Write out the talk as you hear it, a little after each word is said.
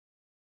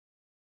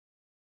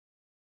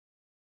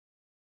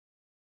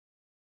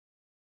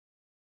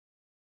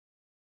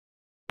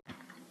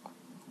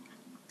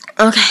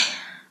Okay.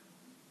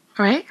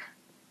 Alright.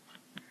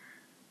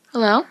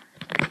 Hello.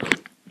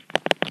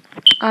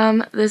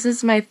 This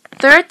is my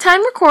third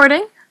time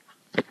recording.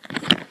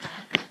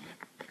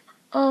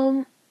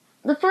 The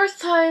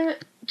first time,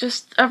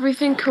 just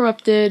everything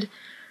corrupted.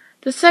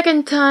 The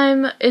second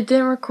time, it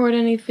didn't record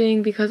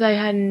anything because I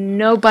had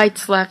no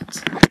bytes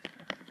left.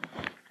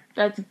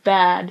 That's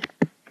bad.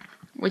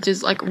 Which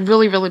is, like,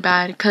 really, really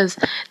bad. Because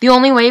the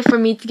only way for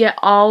me to get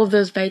all of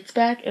those bytes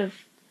back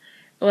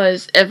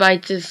was if I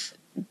just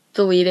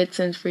deleted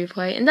since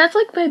Freeplay. And that's,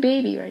 like, my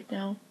baby right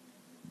now.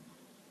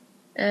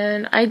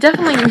 And I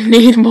definitely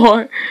need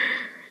more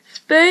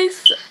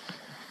space.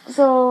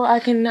 So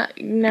I can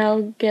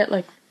now get,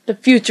 like, the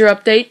future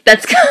update.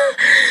 That's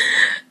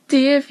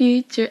Dear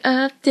future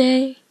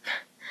update.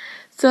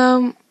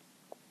 So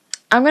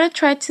I'm gonna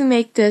try to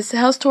make this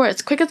house tour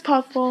as quick as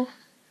possible.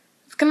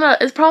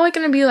 It's probably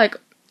gonna be like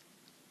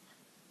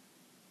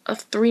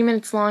 3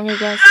 minutes long, I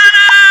guess.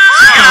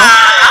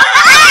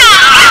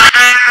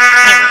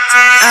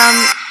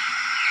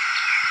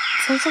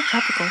 Sounds so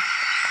tropical.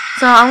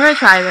 So I'm gonna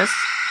try this.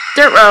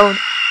 Dirt road,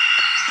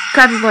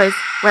 crappy place,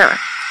 whatever.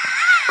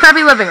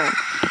 Crappy living room,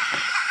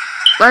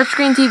 large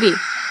screen TV,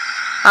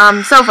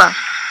 sofa,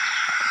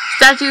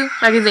 statue,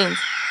 magazines,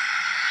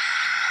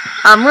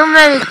 room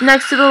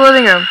next to the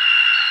living room,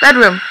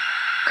 bedroom,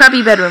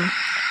 crappy bedroom,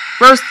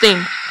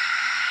 roasting.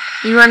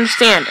 You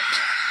understand it.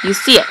 You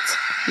see it.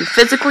 You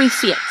physically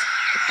see it.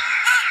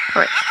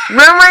 Alright.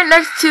 Room right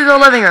next to the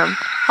living room.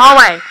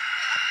 Hallway.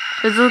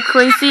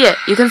 Physically see it.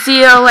 You can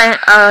see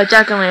a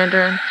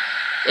jack-o'-lantern.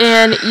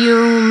 And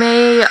you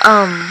may,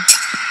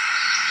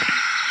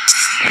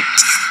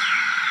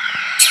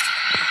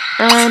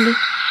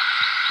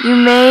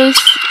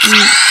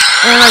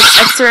 like,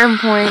 at certain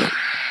points,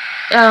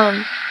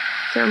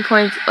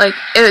 like,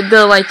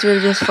 the lights will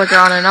just flicker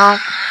on and off.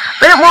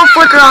 But it won't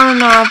flicker on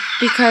and off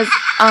because,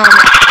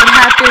 it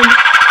happened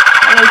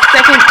on my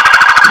second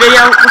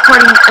video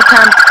recording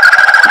attempt.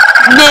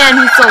 Man,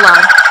 he's so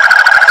loud.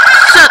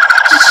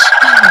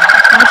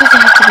 Why does it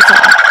have to be so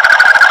loud?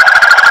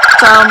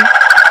 So,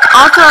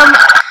 also,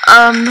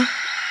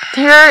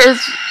 here is,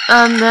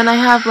 then I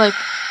have, like,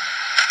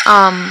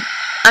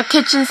 a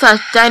kitchen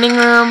 / dining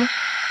room.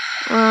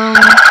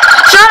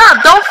 Shut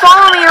up! Don't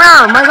follow me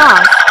around! My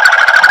gosh.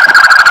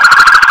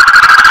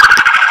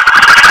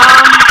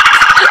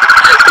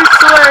 I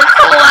swear, it's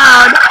so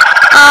loud.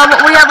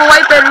 We have a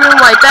white bedroom,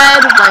 white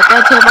bed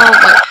table,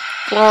 white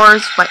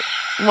floors, white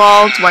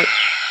walls, white...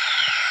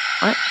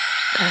 What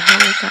the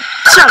hell is that?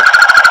 Shut up!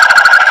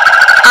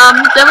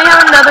 Then we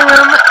have another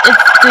room.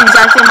 It's the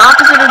exact same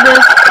opposite of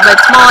this, but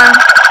smaller.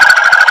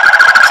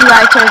 2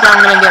 high chairs that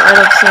I'm gonna get rid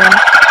of soon.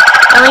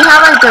 And we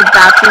have, like, the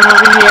bathroom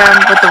over here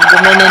with the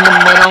woman in the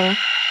middle.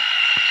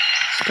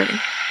 It's pretty.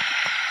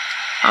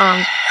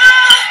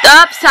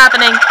 That's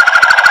happening.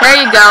 There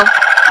you go.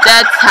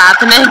 That's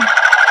happening.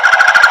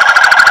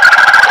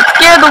 It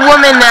scared the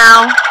woman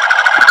now.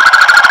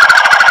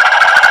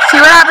 See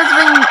what happens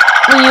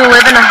when you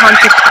live in a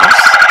haunted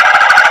house.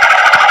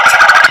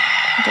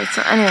 Okay,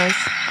 so anyways.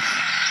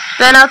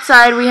 Then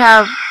outside we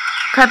have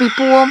crappy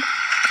pool,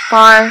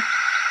 bar,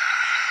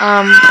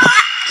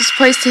 just a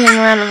place to hang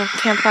around with a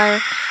campfire,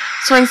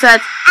 swing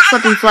sets,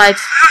 slipping slides,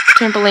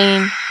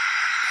 trampoline,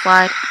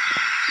 slide.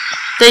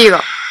 There you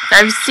go.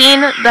 I've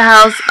seen the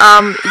house.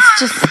 It's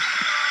just...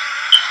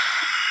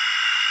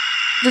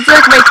 This is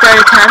like my third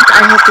attempt.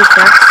 I hope this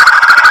works.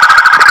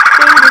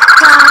 Fingers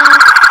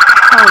crossed.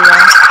 Oh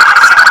yeah.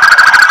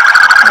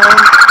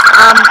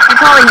 You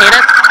probably hate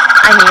it.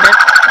 I hate it.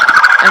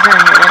 I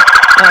kinda hate it.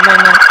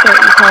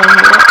 You probably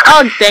hate it.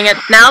 Oh dang it!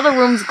 Now the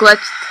room's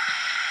glitched.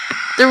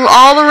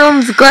 All the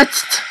rooms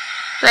glitched.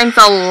 Thanks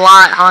a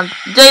lot,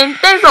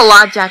 Thanks a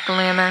lot,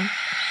 jack-o'-lantern.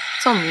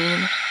 So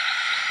mean.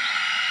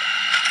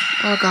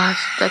 Oh gosh,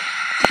 oh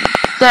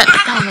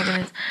my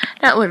goodness,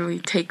 that literally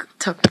took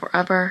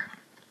forever.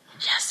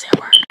 Yes, it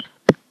worked.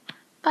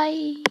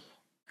 Bye.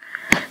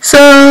 So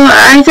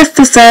I just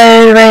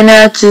decided right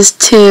now just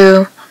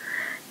to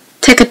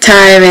take a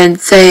time and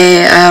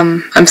say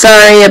I'm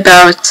sorry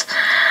about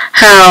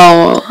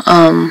how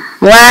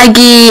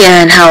laggy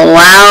and how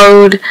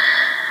loud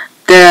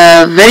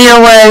the video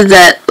was.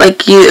 That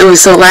it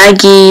was so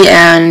laggy,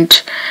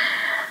 and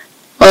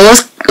well,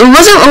 it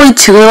wasn't really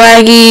too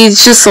laggy.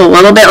 It's just a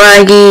little bit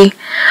laggy,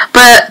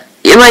 but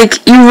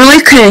like you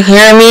really couldn't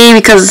hear me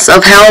because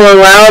of how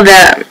loud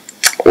that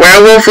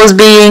werewolf was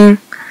being.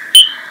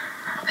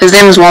 His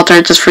name is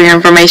Walter, just for your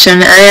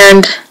information,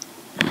 and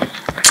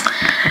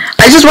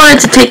I just wanted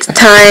to take the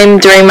time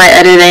during my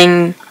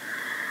editing.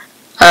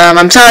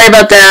 I'm sorry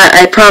about that.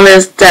 I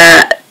promise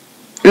that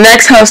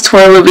next house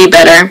tour will be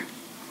better.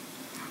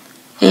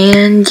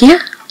 And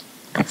yeah,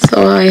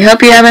 so I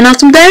hope you have an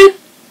awesome day.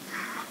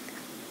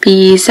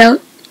 Peace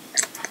out.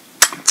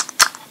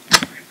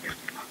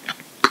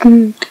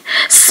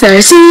 So,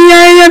 see,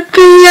 I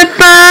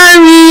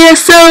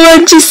so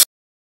what you